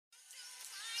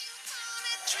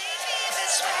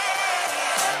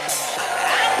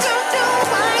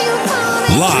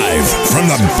Live from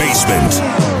the basement.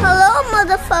 Hello,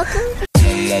 motherfucker.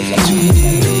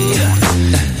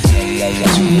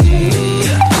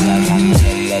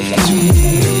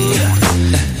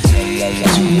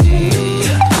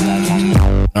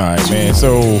 All right, man.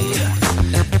 So,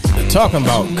 talking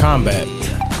about combat,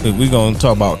 we're going to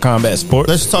talk about combat sports.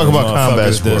 Let's talk about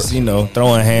combat sports. Just,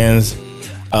 throwing hands.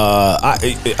 I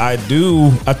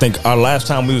think our last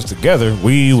time we was together,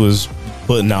 we was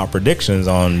putting out predictions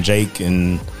on Jake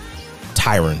and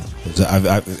Tyron.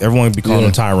 Everyone be calling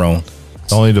him Tyrone.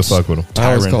 Don't need to fuck with him. I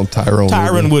always call him Tyrone.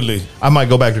 Tyron Woodley. I might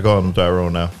go back to calling him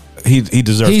Tyrone now. He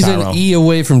deserves He's Tyrone. an E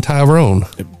away from Tyrone.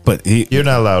 But You're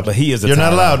not allowed. But he is a You're not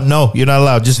Tyrone. allowed. No, you're not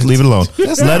allowed. Just leave it alone.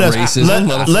 That's not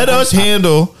racism, let us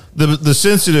handle the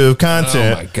sensitive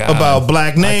content Oh my God. about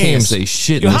black I can't names. say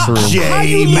shit in this room.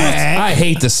 J-Mac. I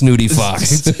hate the snooty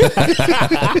fox.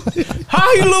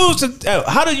 How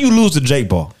did you lose to Jake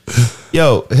Paul?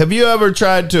 Yo, have you ever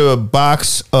tried to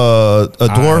box a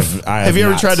dwarf? I have have you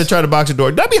ever not. tried to box a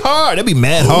dwarf? That'd be hard. That'd be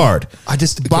mad hard. I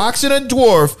just Boxing a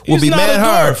dwarf will He's be not mad a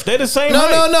hard. dwarf. They're the same No,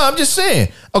 height. no. I'm just saying.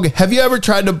 Okay, have you ever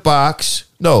tried to box?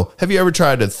 No. Have you ever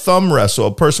tried to thumb wrestle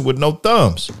a person with no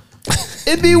thumbs?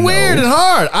 It'd be weird and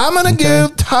hard. I'm gonna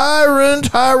give Tyrone.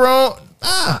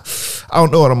 I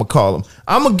don't know what I'm gonna call him.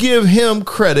 I'm gonna give him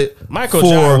credit. Michael for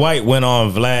Jai White went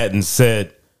on Vlad and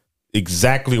said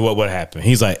exactly what would happen.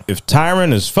 He's like, if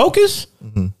Tyron is focused,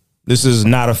 this is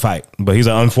not a fight. But he's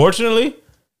like, unfortunately,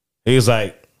 he's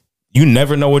like, you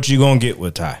never know what you're gonna get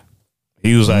with Ty.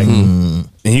 He was like,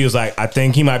 I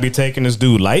think he might be taking this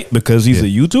dude light because he's a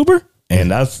YouTuber, and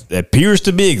that appears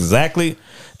to be exactly.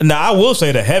 Now I will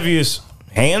say the heaviest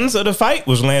hands of the fight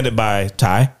was landed by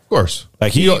Ty. Of course,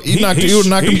 Like he knocked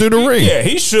him through the ring. Yeah,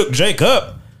 he shook Jake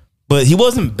up, but he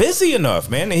wasn't busy enough,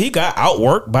 man. And he got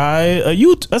outworked by a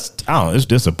youth. It's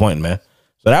disappointing, man.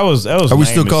 So that was. Are we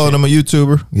still calling him a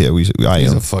YouTuber? Yeah, I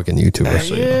He's am. a fucking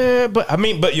YouTuber. Yeah,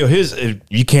 but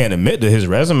you can't admit that his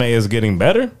resume is getting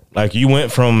better. Like you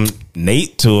went from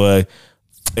Nate to a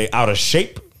out of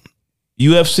shape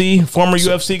former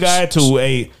UFC guy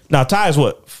to now Ty's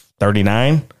what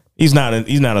 39. He's not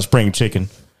a spring chicken.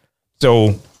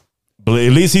 So, but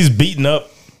at least he's beaten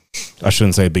up. I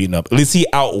shouldn't say beaten up. At least he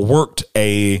outworked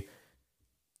a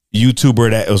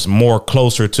YouTuber that was more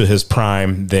closer to his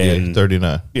prime than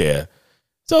 39. Yeah.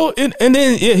 So and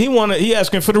then he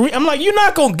asking for the I'm like, you're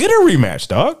not gonna get a rematch,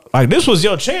 dog. Like this was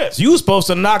your chance. You was supposed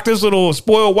to knock this little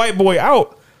spoiled white boy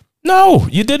out. No,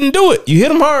 you didn't do it. You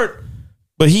hit him hard,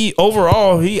 but he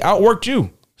outworked you.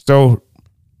 So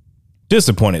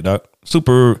disappointed, dog.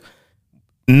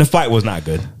 And the fight was not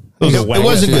good. It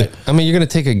wasn't good. I mean, you're going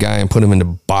to take a guy and put him into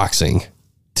boxing,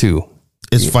 too.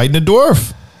 It's fighting a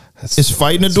dwarf. It's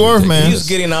fighting a dwarf, man. He's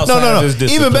getting outside No. of his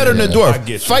discipline. Even better than a I dwarf.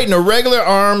 get you. Fighting a regular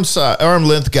arm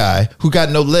length guy who got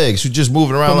no legs, who just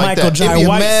moving around But like Michael that. Jai It'd be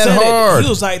White mad said hard. it. He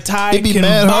was like, Ty It'd be can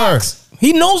mad box.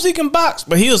 He knows he can box,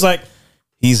 but he was like,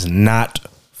 he's not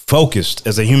focused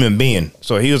as a human being.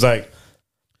 So he was like,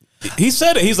 he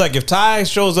said it. He's like, if Ty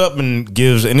shows up and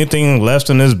gives anything less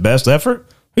than his best effort,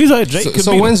 he's like, Jake.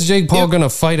 So when's Jake Paul going to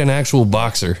fight an actual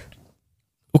boxer?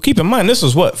 Well, keep in mind, this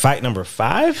is what, fight number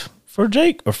 5 for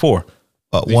Jake or 4?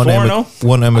 One 4-0?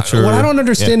 one amateur. What I don't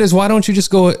understand is why don't you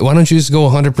just go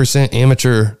 100%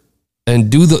 amateur and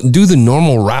do the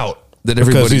normal route that Because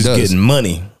everybody he's does? getting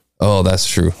money. Oh, that's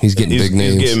true. He's getting big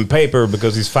names. He's getting paper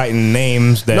because he's fighting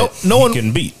names that No he one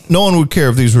can beat. No one would care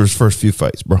if these were his first few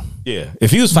fights, bro. Yeah.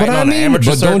 If he was fighting on the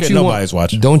amateur circuit, nobody's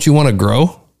watching. Don't you want to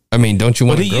grow? I mean, don't you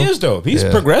want But to he grow? is, though. He's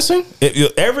progressing.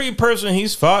 Every person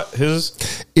he's fought,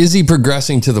 Is he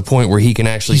progressing to the point where he can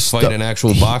actually fight an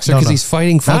actual boxer? Because he's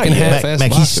fighting fucking half-ass Mac,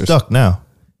 boxers. he's stuck now.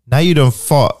 Now you done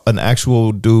fought an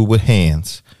actual dude with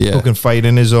hands Yeah. who can fight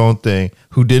in his own thing,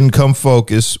 who didn't come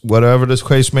focused, whatever this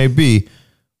case may be.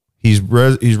 He's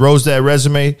rose that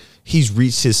resume. He's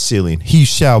reached his ceiling. He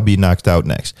shall be knocked out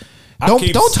next.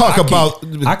 Don't talk about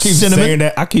I keep cinnamon. saying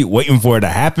that. I keep waiting for it to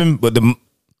happen, but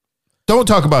Don't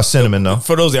talk about cinnamon though.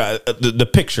 for those the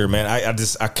picture, man,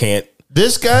 I can't.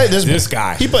 This guy,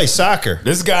 He plays soccer.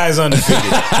 This guy's undefeated.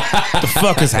 The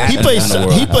fuck is happening?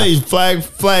 He plays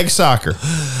flag soccer.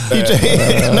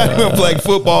 Not even flag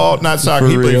football, not soccer.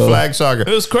 He plays flag soccer. It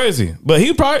was crazy, but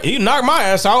he knocked my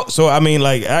ass out. So I mean,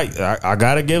 like I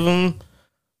gotta give him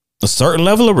a certain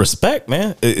level of respect,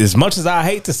 man. As much as I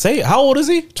hate to say it, how old is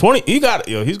he? 20. He's got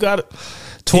it.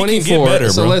 24. Better,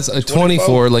 so bro. let's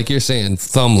 24, like you're saying,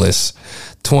 thumbless.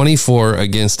 24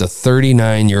 against a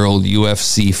 39-year-old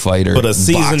UFC fighter. But a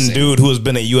seasoned boxing. dude who has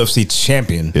been a UFC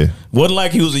champion. Yeah. Wasn't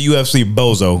like he was a UFC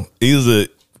bozo. He was a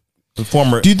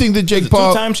former. Do you think that Jake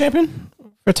Paul two-time champion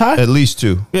for Ty? at least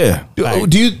 2? Yeah.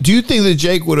 Do you think that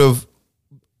Jake would have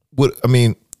what I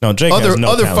mean, No, Jake has no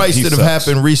other talent. fights He that have sucks.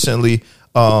 happened recently.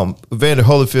 Evander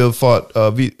Holyfield fought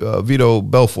Vito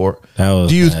Belfort. That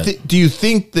was bad. Do you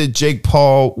think that Jake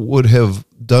Paul would have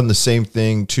done the same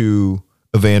thing to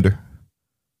Evander?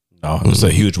 No, it was a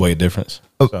huge weight difference.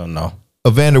 So no.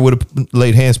 Evander would have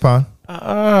laid hands upon.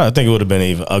 I think it would have been an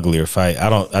even uglier fight.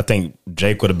 I think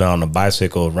Jake would have been on a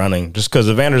bicycle running just because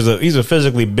Evander's he's a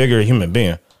physically bigger human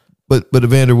being. But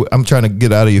Evander, I'm trying to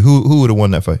get out of you. Who would have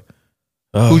won that fight?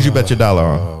 Who'd you bet your dollar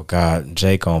on? Oh God,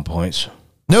 Jake on points.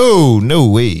 No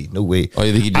way. Oh,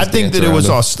 you think he I just think danced that it was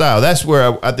around all him? style. That's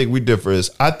where I think we differ.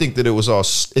 Is I think that it was all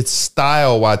it's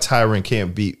style why Tyron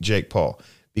can't beat Jake Paul,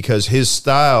 because his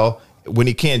style when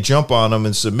he can't jump on him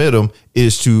and submit him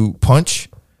is to punch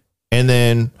and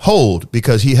then hold,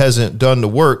 because he hasn't done the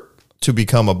work to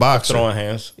become a boxer. Throwing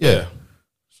hands. Yeah.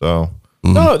 So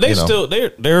No, they You know. still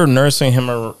they're nursing him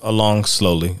along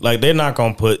slowly. Like they're not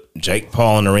gonna put Jake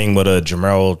Paul in the ring with a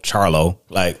Jermell Charlo.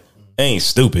 Like they ain't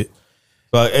stupid.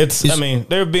 But I mean,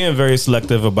 they're being very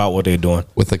selective about what they're doing.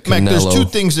 With the Mac, there's two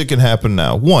Canelo. things that can happen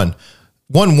now. One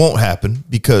won't happen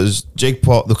because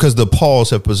the Pauls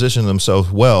have positioned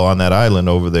themselves well on that island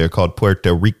over there called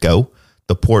Puerto Rico,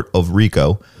 the port of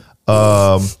Rico.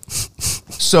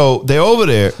 So they're over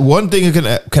there. One thing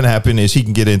that can happen is he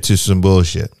can get into some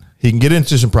bullshit. He can get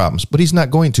into some problems, but he's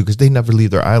not going to, because they never leave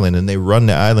their island, and they run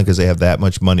the island because they have that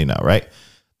much money now, right?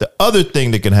 The other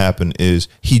thing that can happen is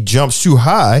he jumps too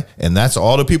high, and that's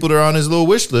all the people that are on his little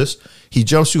wish list. He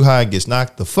jumps too high and gets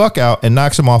knocked the fuck out and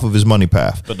knocks him off of his money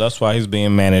path. But that's why he's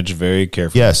being managed very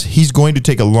carefully. Yes, he's going to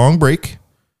take a long break,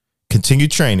 continue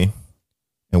training,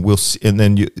 and we'll see. And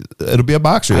then it'll be a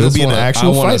boxer. It'll be an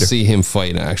actual I want fighter. to see him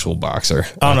fight an actual boxer.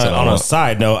 On That's what I a want.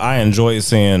 side note, I enjoyed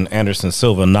seeing Anderson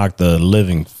Silva knock the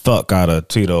living fuck out of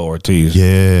Tito Ortiz.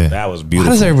 Yeah, That was Why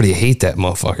beautiful. does everybody hate that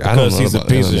motherfucker? I don't Because know. he's a about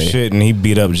piece of MMA. shit and he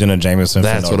beat up Jenna Jameson.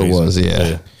 That's for no what it reason. was,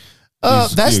 yeah.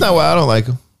 that's not why I don't like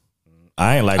him.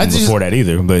 I ain't like I him just- before that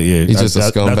either. But yeah, He's just a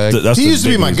scumbag. He used to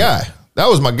be my guy. That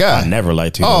was my guy. I never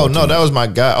liked Tito. Oh Ortiz. no, that was my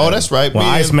guy. Oh, that's right. When Me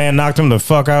and- Iceman knocked him the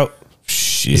fuck out.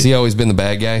 Shit. Has he always been the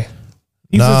bad guy?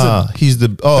 He's just Nah, he's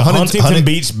the Huntington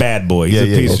Beach bad boy. He's Yeah, a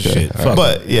yeah, piece okay. of shit. Fuck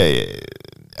But yeah.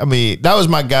 I mean, that was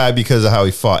my guy because of how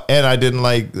he fought, and I didn't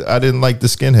like the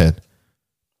skinhead,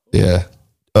 Yeah.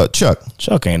 Chuck.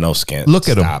 Chuck ain't no skin. Look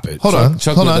at him. Stop it. Hold on.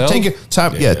 Chuck Hold on. Liddell? Take your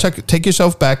time. Yeah, Chuck, take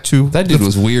yourself back to That dude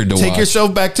was weird to Take watch.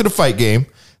 yourself back to the fight game.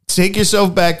 Take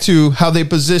yourself back to how they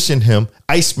positioned him.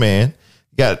 Iceman.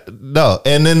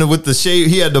 And then with the shave,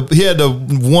 he had the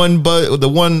one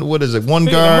one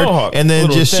Yeah, guard, mohawk. and then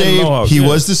Little just thin shaved. mohawk, He yeah.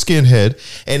 was the skinhead,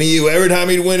 and he every time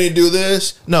he'd win, he'd do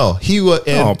this. No, he was.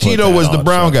 And Don't put Tito that was the on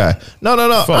brown Chuck. guy.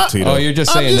 No. Fuck Tito. Oh, you're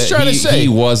just I'm saying just that trying to say, he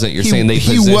wasn't. You're he- saying they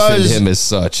he positioned was- him as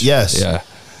such. Yes. Yeah.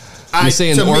 I- You're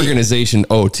saying to the me- organization,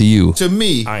 to you. To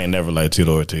me, I ain't never liked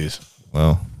Tito Ortiz.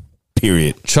 well,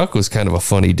 Period. Chuck was kind of a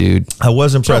funny dude. I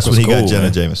was impressed Chuck when he was got cool, Jenna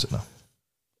man. Jameson. No.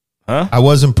 Huh? I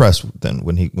was impressed then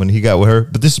when he got with her,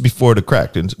 but this is before the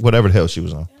crack and whatever the hell she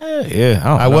was on. Yeah.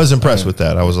 I was impressed with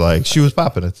that. I was like, she was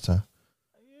popping at the time.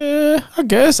 Yeah, I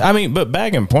guess. I mean, but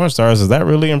bagging porn stars, is that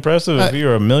really impressive if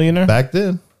you're a millionaire? Back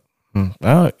then,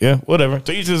 Yeah, whatever.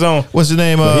 To each his own. what's his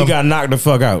name? He got knocked the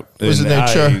fuck out. what's his and name,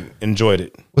 I Char? enjoyed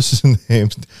it. What's his name?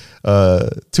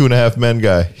 2.5 Men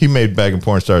guy. He made bagging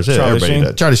porn stars. Yeah, Charlie everybody Sheen?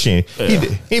 does. Charlie Sheen.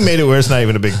 He made it where it's not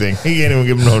even a big thing. He can't even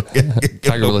give him no, give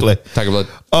Tiger no play. Blood. Tiger Blood.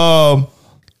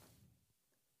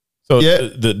 So Yeah.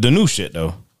 the new shit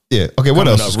though. Yeah. Okay. What coming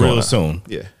else up is going real on? soon?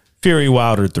 Yeah. Fury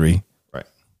Wilder 3. Right.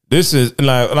 This is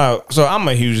like so I'm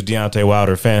a huge Deontay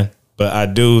Wilder fan, but I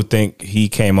do think he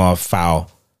came off foul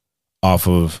off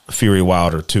of Fury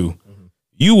Wilder 2.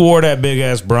 You wore that big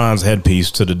ass bronze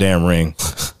headpiece to the damn ring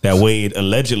that weighed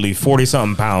allegedly 40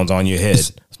 something pounds on your head.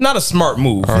 It's not a smart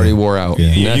move. Already wore out.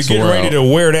 Yeah, you Necks get wore ready out. to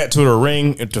wear that to the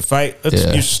ring and to fight.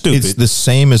 Yeah. You're stupid. It's the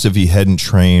same as if he hadn't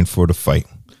trained for the fight.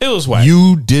 It was whack.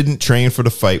 You didn't train for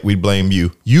the fight. We blame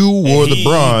you. You wore the He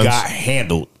bronze. got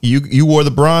handled. You wore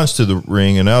the bronze to the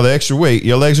ring, and now the extra weight.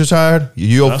 Your legs are tired.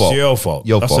 Your That's fault. your fault.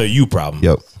 Your That's fault. a you problem.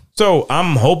 Yep. So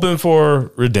I'm hoping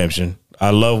for redemption.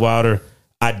 I love Wilder.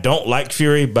 I don't like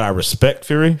Fury, but I respect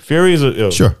Fury. Fury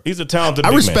is Sure. He's a talented. I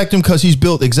big respect man. him because he's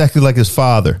built exactly like his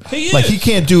father. He is. Like he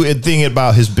can't do a thing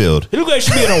about his build. He look like he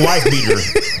should be in a wife beater.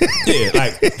 Yeah,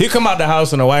 like he'd come out the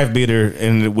house in a wife beater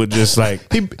and it would just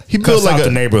like He cuss built like out the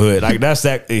a neighborhood. Like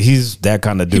he's that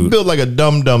kind of he dude. built like a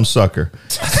dumb sucker.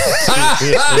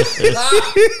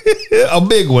 A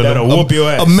big one. That'll whoop your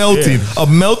ass. A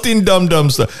melting dum-dum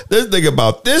stuff. This thing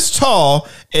about this tall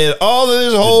and all of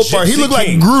this whole part. He Gypsy looked like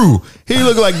King. Gru. He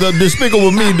looked like the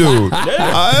Despicable Me dude.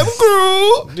 I am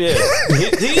Gru. Yeah,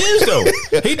 he is though.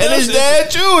 He And does his it.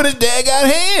 dad too. And his dad got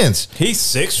hands. He's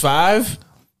 6'5",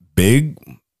 big,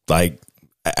 like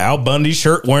Al Bundy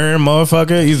shirt wearing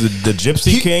motherfucker. He's the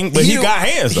Gypsy King, but he the- got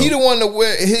hands though. He the one that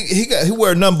wear he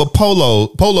wear number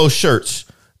polo shirts.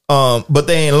 But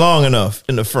they ain't long enough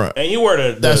in the front. And you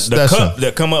wear the That's cup him.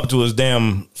 that come up to his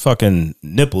damn fucking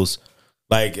nipples.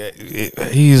 Like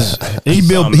he's He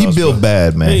built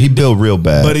bad, man. He built real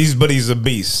bad. but he's a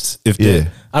beast. Yeah.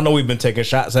 I know we've been taking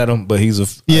shots at him, but he's a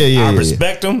Yeah. I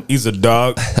respect him. He's a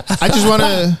dog. I just want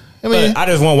to. I mean, I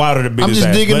just want Wilder to beat I'm his just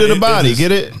ass. digging But to the body. It,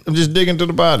 Get it? I'm just digging to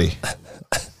the body.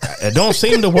 it don't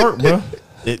seem to work, bro.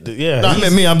 Yeah. I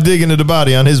mean, I'm digging to the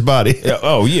body on his body. Yeah,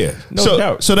 oh yeah, no so,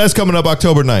 doubt. so that's coming up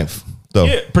October 9th, though.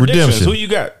 Yeah, predictions. Redemption. Who you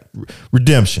got?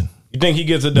 Redemption. You think he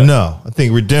gets it done? No, I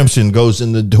think Redemption goes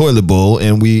in the toilet bowl,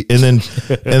 and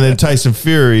then Tyson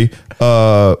Fury.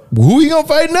 Who he gonna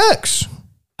fight next?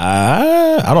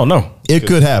 I don't know. It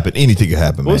could happen. Anything could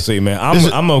happen, man. We'll see, man. This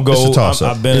is- I'm gonna this is go. a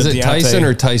toss-up. I've been Is at it Deontay. Tyson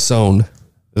or Tyson?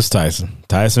 It's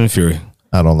Tyson Fury.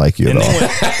 I don't like you at And all. then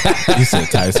when, you said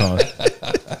Tyson.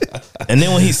 And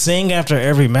then when he sing after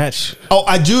every match, Oh,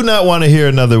 I do not want to hear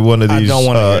another one of I these don't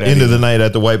wanna hear that end of the either. night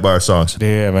at the White Bar songs.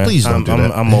 yeah, man. Please don't do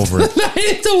that. I'm over it.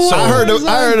 I heard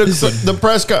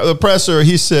the presser.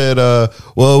 He said,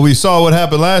 "Well, we saw what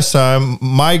happened last time.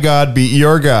 My God beat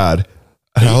your God."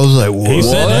 And I was like, "What?" He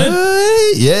said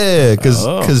that? Yeah,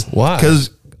 because Why?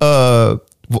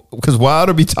 because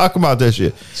Wilder be talking about that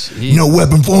shit. No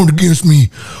weapon formed against me.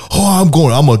 Oh, I'm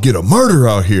gonna get a murder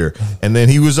out here. And then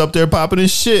he was up there popping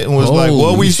his shit and was like,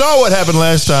 "Well, we Holy saw what happened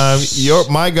last time.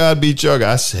 My God beat your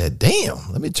God." I said,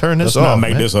 "Damn, let me turn this Let's not off.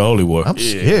 make man. this a holy war. I'm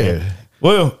scared.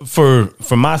 Well, for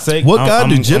my sake, What God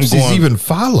do I'm gypsies going- even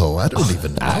follow? I don't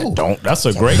even know. I don't. That's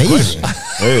a great Amazing.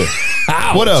 question.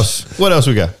 Yeah. What else? What else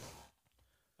we got?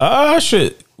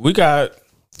 Shit. We got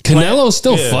Canelo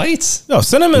still Yeah. fights? no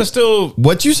Cinnamon. Still,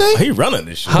 What you say? he running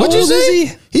this shit. How What'd you old say? is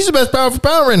he? He's the best pound for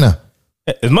pound right now.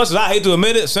 As much as I hate to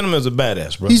admit it, Cinnamon's a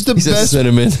badass, bro. He's the He said best.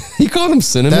 cinnamon. He called him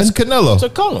cinnamon. That's Canelo. so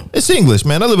call him It's English,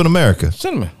 man. I live in America.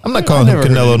 Cinnamon. I'm not calling him Never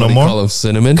heard Canelo no anybody more. Call him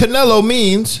cinnamon. Canelo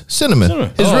means cinnamon.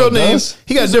 Cinnamon. His Oh, real it name. does?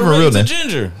 He got a different real He's a name.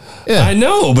 ginger. Yeah. I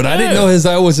know, but I didn't know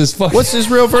that was his fucking. What's his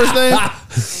real first name?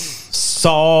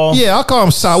 Saul. Yeah, I'll call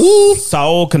him Saul.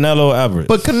 Saul Canelo Everett.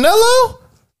 But Canelo,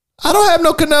 I don't have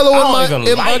no Canelo I don't in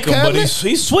even my like him, but cabinet.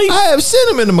 he's sweet. I have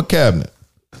cinnamon in my cabinet.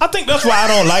 I think that's why I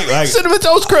don't like Cinnamon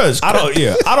Toast Crunch. I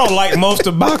don't like most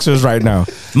of the boxers right now.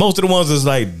 Most of the ones that's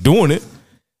like doing it.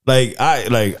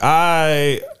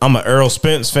 I'm an Errol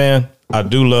Spence fan. I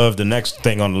do love the next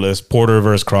thing on the list, Porter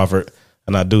versus Crawford,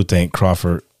 and I do think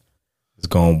Crawford is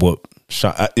going to whoop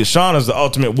Sean. Sean is the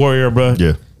ultimate warrior, bro.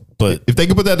 Yeah. But If they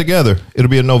can put that together, it'll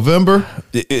be in November.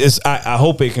 I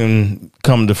hope it can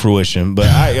come to fruition. But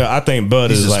I think Bud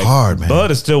This is is like hard, man.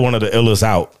 Bud is still one of the illest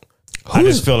out. I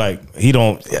just feel like I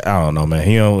don't know, man.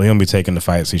 He don't be taking the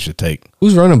fights he should take.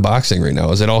 Who's running boxing right now?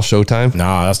 Is it all Showtime?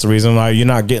 Nah, that's the reason why you're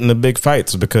not getting the big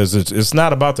fights, because it's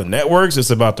not about the networks,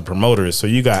 it's about the promoters. So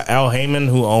you got Al Heyman,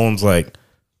 who owns like,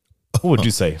 what would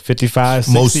you say, 55,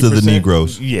 60%? Most of the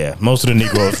Negroes. Yeah, most of the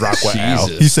Negroes rock with Al.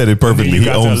 Jesus. He said it perfectly. He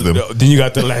owns them. Then you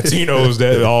got the Latinos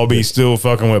that all be still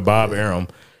fucking with Bob Arum.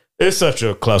 It's such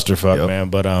a clusterfuck, man.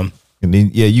 But And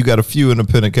then, you got a few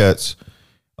independent cats,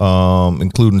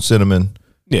 including Cinnamon.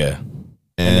 yeah.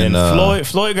 And, then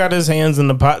Floyd got his hands in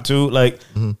the pot too. Like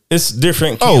it's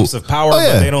different camps of power,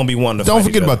 but they don't be wanting to. Don't fight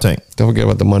forget each about Tank. Don't forget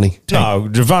about the money. other. No,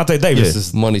 Gervonta Davis Yeah.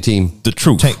 is Money team. the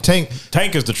truth. Tank.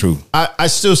 Is the truth. I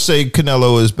still say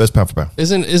Canelo is best pound for pound.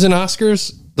 Isn't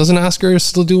Oscars? Doesn't Oscars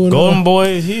still do it? Golden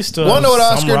Boy, he's still. Want to know what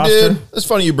has some Oscar roster. did? It's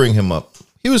funny you bring him up.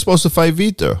 He was supposed to fight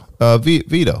Vito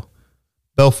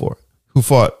Belfort, who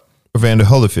fought Evander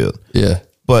Holyfield, Yeah.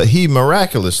 but he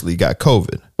miraculously got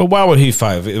COVID But why would he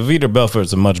fight? Vitor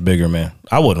Belfort's a much bigger man.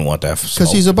 I wouldn't want that.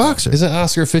 because he's a boxer. Isn't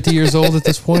Oscar 50 years old at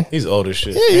this point? he's old as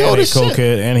shit. Yeah, he and old as shit.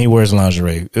 cokehead, and he wears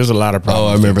lingerie. There's a lot of Oh,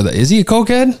 problems. I remember that. Is he a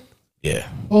cokehead? Yeah.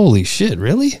 Holy shit!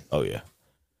 Really? Oh yeah.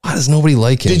 Why does nobody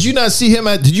like him? Did you not see him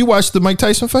Did you watch the Mike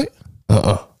Tyson fight?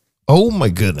 Oh my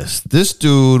goodness, this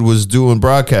dude was doing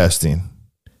broadcasting,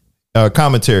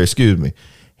 commentary. Excuse me.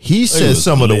 He said was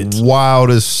some of lit. the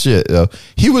wildest shit.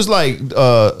 He was like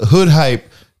hood hype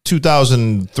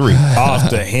 2003. Off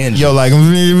the hinge. Yo, like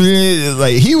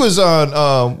he was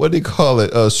on what do you call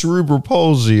it? Cerebral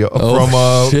palsy from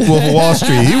Wolf of Wall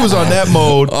Street. He was on that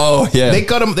mode. Oh yeah. They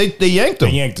cut him. They yanked him.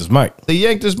 He yanked his mic. They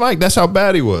yanked his mic. That's how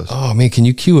bad he was. Oh man, can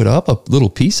you cue it up a little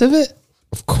piece of it?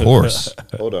 Of course.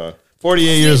 Hold on.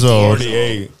 48 years old.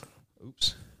 48.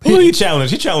 Who he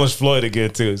challenged? He challenged Floyd again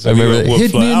too. So I remember he that. whoop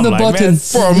Hit Floyd. me in I'm the like, button. man,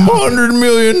 For $100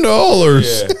 million.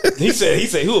 yeah. He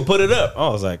said who would put it up? I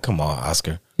was like, come on,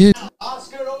 Oscar.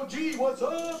 Oscar OG, what's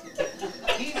up?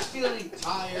 He's feeling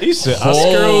tired. He said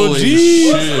Oscar Holy OG.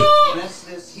 shit.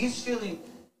 Restless. He's feeling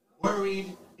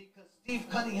worried because Steve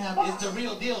Cunningham is the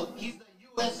real deal. He's the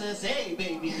USSA,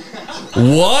 baby.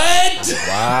 What?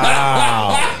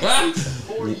 Wow.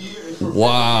 4 years.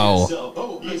 Wow.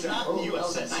 So, he's not the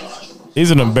USSA. He's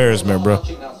an embarrassment, bro.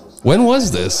 When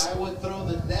was this? I would throw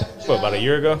the depth What, about a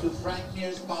year ago? to Frank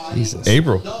Mir's body. Jesus.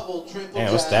 April. Double, triple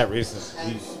Damn, what's jab, that recent?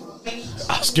 and feint.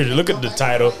 Oscar, look at the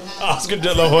title. Oscar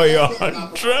De La Hoya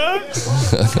on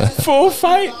drugs. Full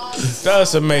fight.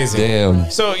 That's amazing. Damn.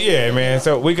 So yeah, man.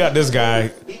 So we got this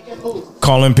guy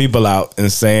calling people out and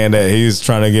saying that he's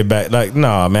trying to get back. Like,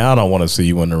 nah, man, I don't want to see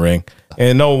you in the ring.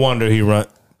 And no wonder he run.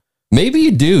 Maybe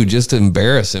you do just to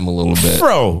embarrass him a little bit.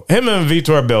 Bro, him and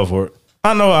Vitor Belfort.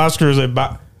 I know Oscar is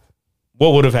about.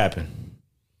 What would have happened?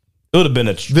 It would have been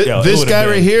a. This guy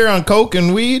right here on coke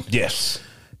and weed, Yes.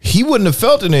 he wouldn't have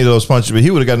felt any of those punches, but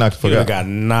he would have got knocked the He fuck would have out. got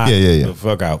knocked Yeah. the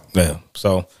fuck out. Yeah.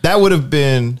 So That would have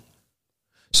been.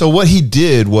 So what he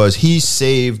did was he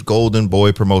saved Golden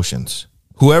Boy Promotions.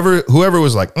 Whoever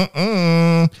was like,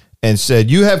 and said,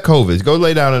 you have COVID, go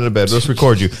lay down in the bed, let's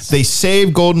record you. They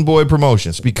saved Golden Boy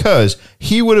Promotions because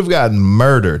he would have gotten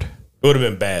murdered it would have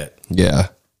been bad. Yeah.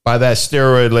 by that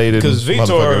steroid-laden 'Cause Vitor-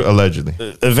 motherfucker, allegedly.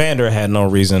 Evander had no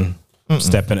reason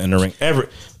stepping in the ring ever.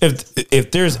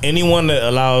 If there's anyone that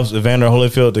allows Evander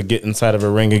Holyfield to get inside of a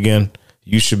ring again,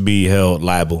 you should be held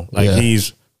liable. Like Yeah.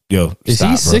 he's Is he stop,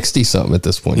 bro. 60 something at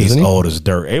this point? He's Isn't he? old as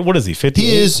dirt. Hey, what is he? 50?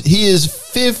 He is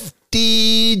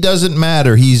 50, doesn't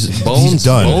matter. He's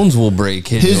done. Bones will break.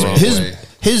 Hit His the wrong his way.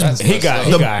 his He got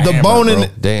the hammered, bone bro.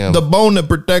 Damn. the bone that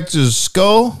protects his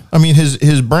skull. I mean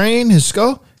his brain, his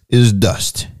skull is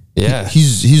dust. Yeah.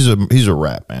 He's a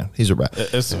rat, man. He's a rat.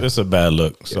 It's a bad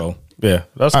look. So yeah,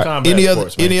 that's All right, combat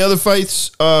sports, man. any other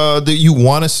fights that you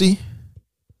want to see?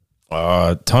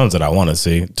 Tons that I want to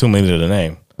see. Too many to the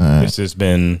name. It's just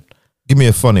been Give me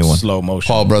a funny one. slow motion.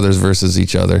 Paul brothers versus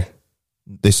each other.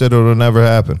 They said it'll never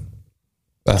happen.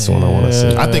 That's the one I want to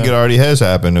see. I think it already has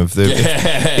happened. If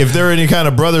there are any kind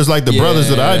of brothers like the brothers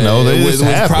that I know, they with just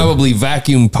happen. probably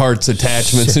vacuum parts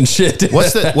attachments and shit.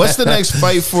 What's the next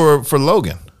fight for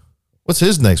Logan? What's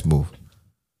his next move?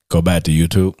 Go back to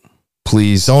YouTube.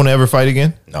 Please. Don't ever fight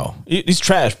again. No, he's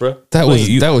trash, bro. That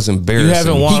was embarrassing. You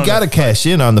haven't won. He got to cash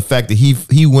in on the fact that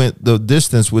he went the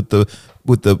distance with the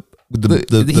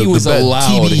He was allowed.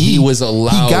 TBE. He was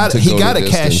allowed He to got go to the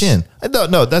cash distance. in.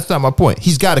 No, that's not my point.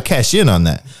 He's got to cash in on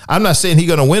that. I'm not saying he's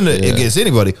going to win against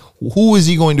anybody. Who is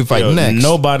he going to fight Yo, next?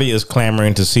 Nobody is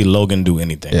clamoring to see Logan do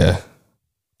anything. Yeah.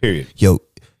 Period. Yo,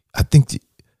 I think.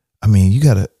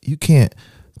 You can't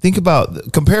think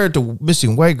about compare it to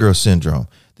missing white girl syndrome.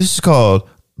 This is called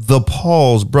the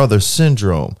Paul's brother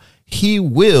syndrome. He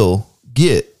will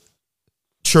get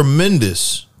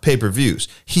tremendous pay-per-views.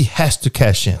 He has to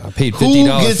cash in. I paid $50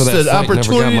 Who gets for that the fight, never got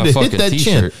opportunity my to hit fucking that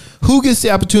t-shirt. chin? Who gets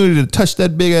the opportunity to touch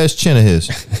that big ass chin of his?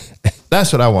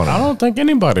 That's what I want. I don't think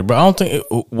anybody, bro. I don't think.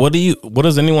 What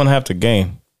does anyone have to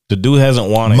gain? The dude hasn't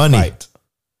won a Money. fight.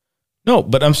 No,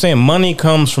 but I'm saying money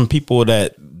comes from people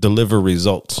that deliver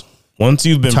results. Once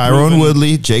you've been Tyrone proven-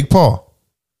 Woodley, Jake Paul.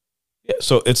 Yeah,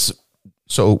 so it's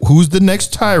So who's the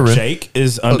next Tyron? Jake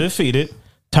is undefeated.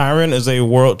 Tyron is a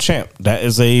world champ. That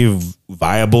is a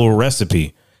viable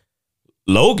recipe.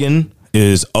 Logan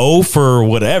is 0 for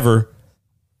whatever.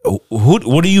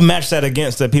 What do you match that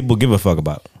against that people give a fuck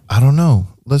about? I don't know.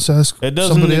 Let's ask It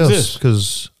doesn't somebody else exist.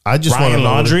 because I just want to Ryan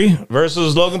know. Laundrie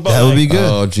versus Logan Paul. That would be good.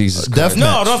 Oh, Jesus Christ. Definitely.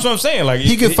 No, that's what I'm saying. Like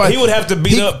He could fight- He would have to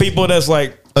beat he- up people that's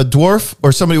like A dwarf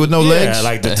or somebody with no legs. Yeah,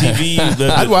 like the TV,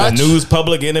 the I'd watch. news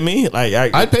public enemy. Like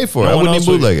I'd pay for it. I wouldn't else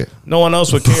even bootleg it. No one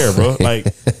else would care, bro. Like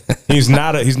he's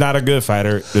not a good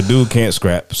fighter. The dude can't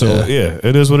scrap. So yeah,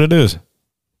 it is what it is.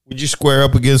 Would you square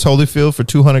up against Holyfield for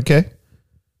 $200K?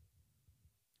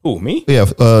 Who, me? Yeah,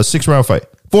 6-round fight,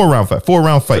 4-round fight,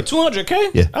 4-round fight. 200K?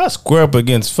 Yeah. I square up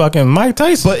against fucking Mike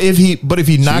Tyson. But if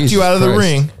he knocked Jesus you out of the Christ.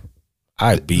 ring,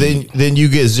 I'd be then you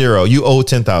get 0. You owe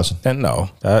 10,000. then no.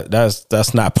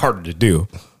 That's not part of the deal.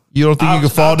 You don't think you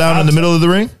could fall down in the middle of the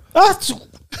ring?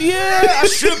 Yeah, I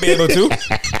should be able to.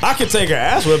 I could take an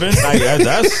ass whipping. Like,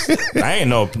 that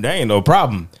ain't no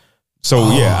problem.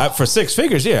 So yeah, for 6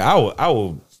 figures, yeah, I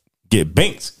will get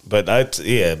Banks, but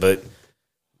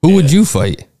Who would you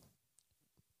fight?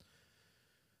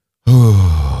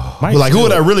 Like, who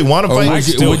would I really want to Or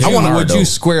fight? would you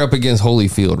square up against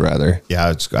Holyfield rather? Yeah,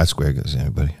 I'd square against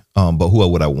anybody. But who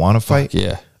would I want to fight?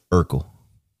 Yeah. Urkel.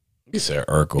 You said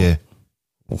Urkel. Yeah.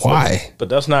 Why? But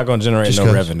that's not going to generate Just no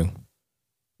 'cause. revenue.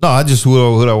 No, I just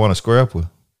who would I want to square up with?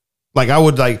 Like, I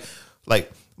would like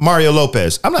Mario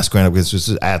Lopez. I'm not squaring up against this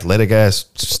athletic ass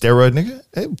steroid nigga.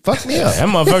 Hey, fuck me up. That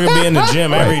motherfucker be in the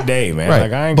gym every day, man. Right.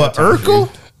 Like, I ain't But got time for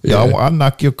Urkel, you. yeah, I'll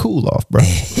knock your cool off, bro.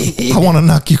 I want to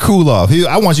knock your cool off.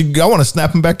 I want to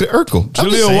snap him back to Urkel. I'm just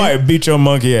Jaleel saying. White beat your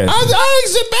monkey ass. I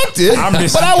expected, I'm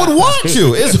just- but I would want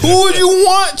to. It's who would you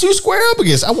want to square up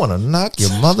against? I want to knock your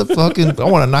motherfucking. I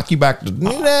want to knock you back to.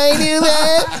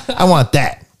 I want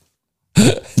that.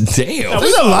 Damn.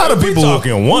 There's a lot of If we people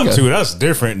talking want to. That's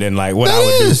different than like what That I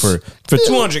would is. do for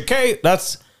 $200K.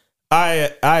 That's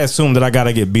I assume that I got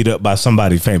to get beat up by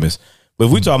somebody famous. But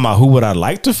if we talking about who would I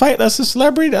like to fight, that's a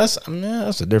celebrity. That's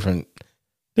a different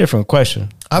question.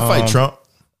 I fight Trump.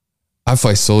 I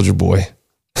fight Soldier Boy.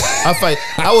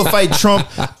 I would fight Trump.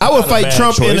 I would fight bad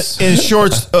Trump choice. in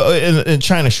shorts, in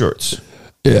China shorts,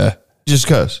 Yeah. just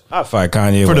cause. I fight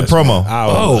Kanye For the West, promo. man.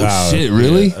 Oh, shit,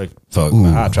 really? Yeah, fuck,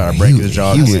 man. I'll try to break his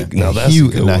jaw. Now that's a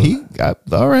good one.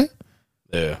 All right.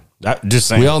 Yeah, just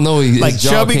saying. We all know his Like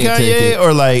jaw chubby can't take Kanye it.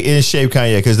 or like in shape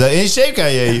Kanye? Because the in shape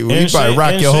Kanye, you probably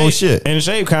rock your whole shit. In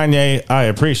shape, Kanye, I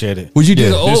appreciate it. Would you do Yeah.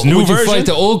 the This old? new Would you version? fight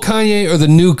the old Kanye or the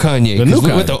new Kanye? The new 'Cause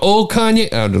with Kanye. the old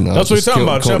Kanye, I don't know. That's what we're Just talking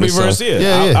about. quoting Chubby myself. versus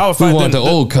yeah. Yeah. I would fight We want the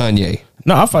old Kanye.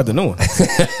 No, I'll fight the new one.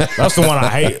 That's the one I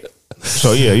hate.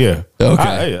 So yeah.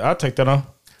 Okay. I'll take that on.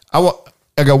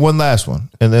 I got one last one,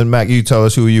 and then Mac, you tell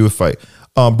us who you would fight.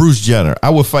 Bruce Jenner. I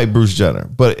would fight Bruce Jenner,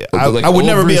 but I like would old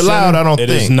never be Bruce allowed. Jenner? I don't It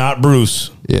think. is not Bruce.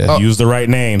 Yeah. Use the right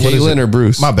name. Caitlyn or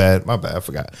Bruce? My bad. I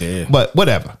forgot. Yeah. But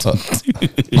whatever.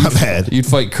 My bad. You'd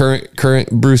fight current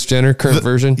Bruce Jenner, current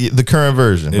version. The current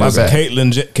version. It My is bad.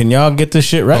 Caitlyn. Can y'all get this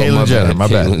shit right? Caitlyn my Jenner. bad. My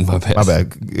bad. Caitlyn, my bad. My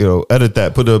bad. You know, edit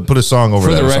that. Put a song over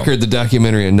For that the or record, something. the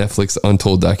documentary on Netflix, the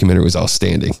Untold documentary, was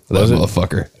outstanding. That Was it?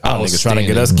 motherfucker. I don't think it's trying to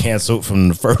get us canceled from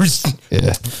the first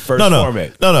Yeah.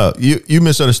 format. No. You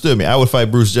misunderstood me. I would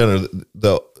fight Bruce Jenner,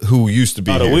 the who used to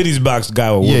be Oh, the here. Wheaties box guy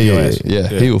will whoop Yeah, your yeah, ass. Yeah,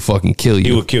 he will fucking kill you.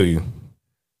 He would kill you.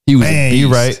 He was Man, a beast.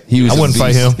 you right. He was I a wouldn't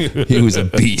fight beast. him. He was a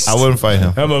beast. I wouldn't fight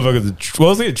him. That motherfucker, what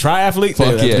was he, a triathlete? Fuck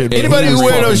that's yeah. good. Anybody He who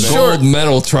was wear those fucking shorts- gold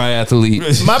medal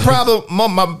triathlete. My problem,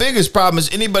 my biggest problem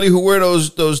is anybody who wear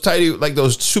those tighty, like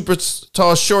those super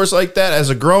tall shorts like that as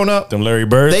a grown up. Them Larry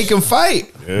Birds. They can fight.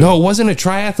 No, it wasn't a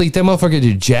triathlete. That motherfucker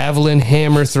did javelin,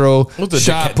 hammer throw, What's the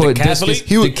shot put, decathlete? discus.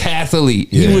 Decathlete.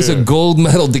 He was a gold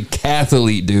medal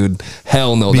decathlete, dude.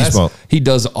 Hell no. Beast mode. He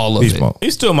does all of Beast it. mode. He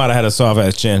still might have had a soft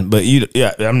ass chin, but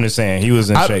I'm just saying he was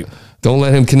in shape. Don't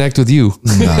let him connect with you.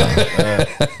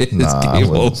 It's Nah, game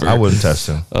over. I wouldn't test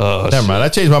him. Oh, Never mind. I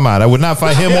changed my mind. I would not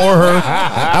fight him or her.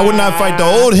 I would not fight the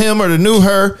old him or the new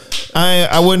her.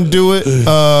 I wouldn't do it.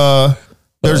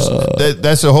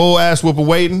 That's a whole ass whooping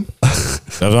waiting.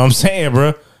 That's what I'm saying,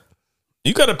 bro.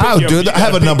 You gotta pick I'll your, do you it. I gotta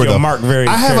have a pick number your though. mark very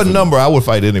I have a carefully. number. I would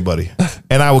fight anybody,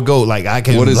 and I would go like I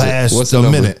can What is it? last What's the a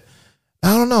number? minute.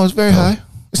 I don't know. It's very high.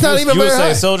 It's not even You would very say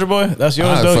high. Soldier Boy? That's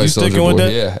yours I'd though. fight You Soulja sticking with Boy.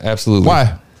 that? Yeah, absolutely.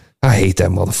 Why? I hate that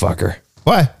motherfucker.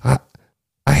 Why?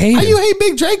 I hate How him. you hate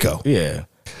Big Draco? Yeah.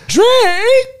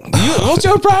 Drake. What's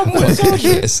your problem with I Soldier?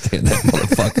 can't stand that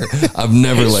motherfucker. I've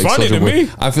never He's liked funny Soldier to Boy. me.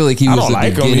 I feel like he I was don't the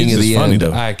like him. beginning He's of the just funny, end.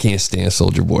 though. I can't stand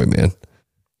Soldier Boy, man.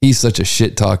 He's such a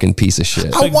shit talking piece of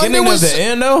shit. I wonder Beginning of what's. the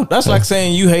end though, that's like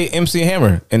saying you hate MC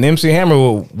Hammer, and MC Hammer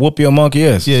will whoop your monkey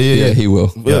ass. Yeah, Yeah, he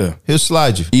will. Yeah. He'll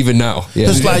slide you. Even now. Yeah.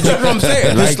 He'll slide you. That's what I'm saying.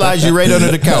 He'll Like- slide you right under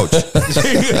the couch.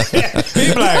 He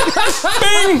be like,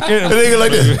 bing. A nigga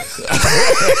like this.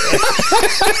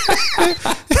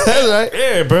 That's right.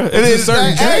 Yeah, bro. And It's a then, certain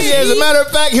like, hey, as a matter of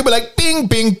fact, he'll be like, bing,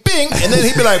 bing, bing. And then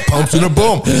he'd be like, pump to the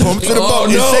boom, pump to the Oh,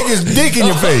 boom. no. And shake his dick in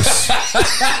your face.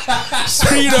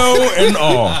 Speedo and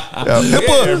all. He'll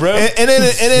pull- bro. and then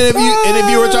if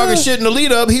you were talking shit in the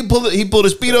lead up, he pulled the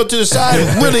Speedo to the side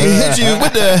and really hit you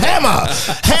with the hammer.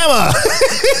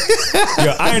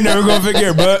 Yo, I ain't never gonna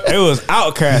forget, bro. It was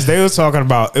Outkast. They was talking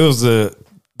about. It was the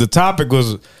topic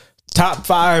was top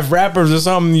 5 rappers or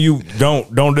something you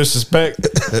don't disrespect.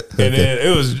 And then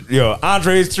it was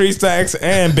Andre's 3 Stacks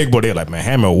and Big Boy. They were like, man,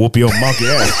 Hammer will whoop your monkey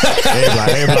ass. They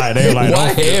were like, Why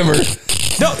don't- hammer?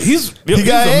 No, he's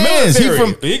got a hands. He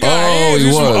military. from- He got Oh, hands. he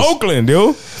He's from was. Oakland,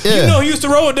 dude. Yeah. You know he used to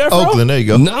roll with Death Row? Oakland, there you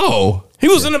go. No. He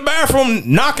was in the bathroom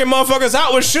knocking motherfuckers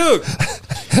out with Suge.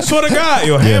 Swear to God,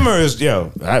 your Hammer is I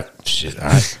wouldn't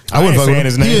ain't fuck saying with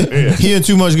his him. name. He in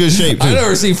too much good shape too. I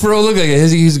never see Fro look like it.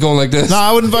 He's going like this. No,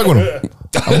 I wouldn't fuck with him.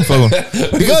 I wouldn't fuck with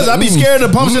him because I'd be scared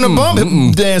of the pumps in the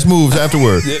bump dance moves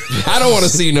afterward. I don't want to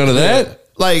see none of that.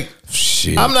 Like,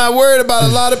 Shit. I'm not worried about a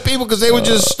lot of people because they would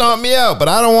just stomp me out, but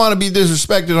I don't want to be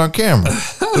disrespected on camera.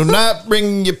 Do not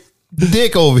bring your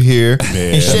dick over here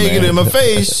and shake it in my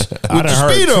face with I the done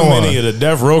heard speedo too on. many of the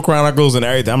Death Row Chronicles and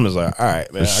everything. I'm just like, all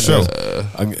right, man. Sure.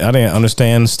 I didn't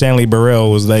understand Stanley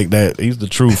Burrell was like that. He's the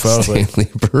truth. I was like,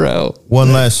 Stanley Burrell.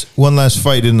 One last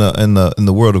fight in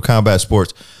the world of combat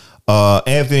sports.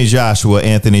 Anthony Joshua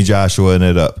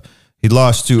ended up. He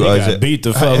lost to got beat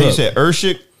the fuck he up. said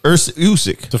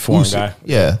Usyk. The foreign guy.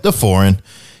 Yeah, the foreign.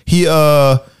 He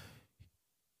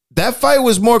that fight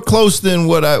was more close than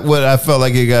what I felt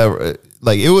like it got.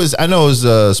 Like it was. I know it was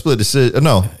a split decision.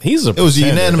 No, he's a. It was a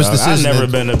pretender, unanimous dog. decision. I've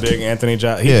never been a big Anthony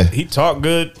Joshua. Yeah. He talk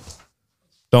good,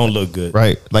 don't look good.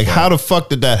 Right. Like how the fuck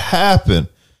did that happen?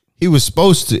 He was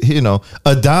supposed to,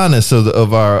 Adonis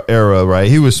of our era, right?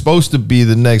 He was supposed to be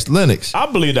the next Lennox. I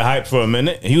believe the hype for a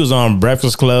minute. He was on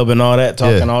Breakfast Club and all that,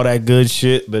 talking all that good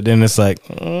shit. But then it's like,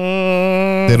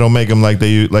 They don't make him like they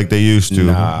used to.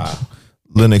 nah.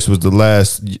 Lennox was the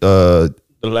last, The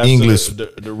last English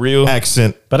the real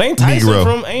accent. But ain't Tyson Negro.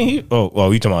 from? Ain't he? Oh,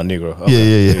 you talking about Negro?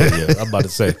 Okay. Yeah. I'm about to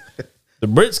say the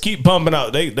Brits keep pumping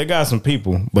out. They got some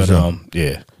people, but Sure.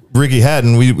 yeah. Ricky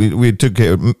Hatton, we took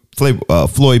care. Floyd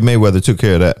Mayweather took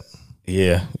care of that.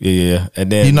 Yeah.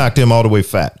 And then He knocked him all the way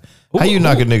fat. How you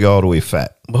knock a nigga all the way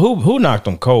fat? But who knocked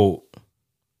him cold?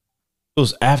 It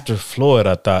was after Floyd.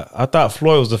 I thought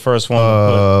Floyd was the first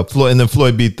one. Floyd, and then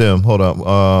Floyd beat them. Hold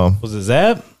on. Was it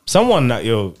Zab? Someone not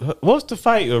what's the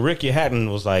fight? Ricky Hatton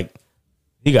was like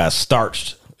he got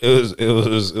starched. It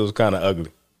was kind of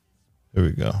ugly. Here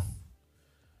we go.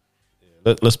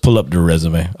 Let's pull up the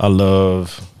resume. I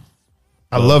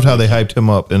loved how they hyped him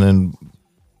up and then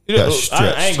got I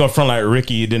stretched. ain't gonna front like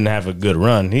Ricky didn't have a good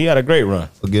run. He had a great run.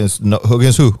 Against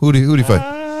who? Who did he fight?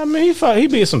 I mean, he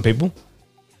beat some people,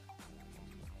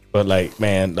 but like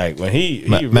man, like when he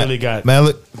really got.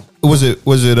 Malik. Was it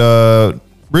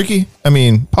Ricky? I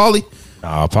mean Paulie.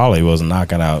 No, Paulie wasn't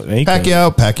knocking out.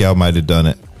 Pacquiao might have done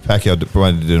it. Pacquiao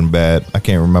might have done him bad. I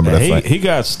can't remember that fight. He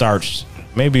got starched.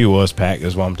 Maybe it was Pac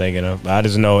is what I'm thinking of. I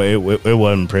just know it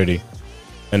wasn't pretty.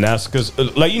 And that's because,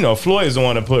 Floyd is the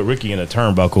one that put Ricky in a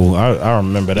turnbuckle. I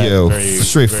remember that. Yeah,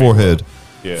 straight forehead. Well.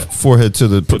 Yeah. Forehead to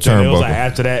the But then it was turnbuckle. like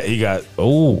after that, he got,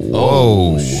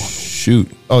 Oh, Shoot.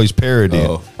 oh, he's parodying.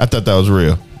 Oh. I thought that was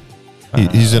real.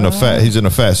 He's in a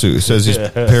fat suit. It says he's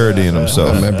parodying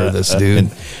himself. I remember this dude.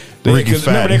 Ricky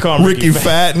remember they call Fatten. him Ricky Ricky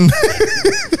Fatten.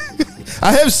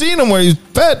 I have seen him where he's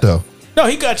fat though. no,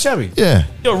 he got chubby. Yeah.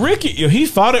 Ricky, he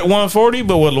fought at 140,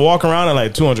 but would walk around at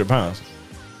like 200 pounds.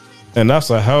 And that's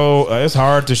it's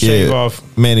hard to shave off.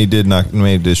 Manny did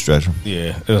stretch him.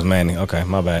 Yeah, it was Manny. Okay,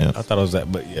 my bad. Yeah. I thought it was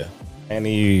that, but yeah.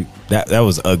 Manny, that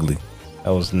was ugly.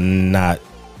 That was not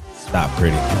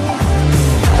pretty.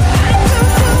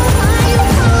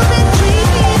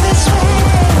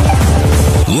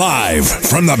 Live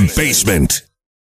from the basement.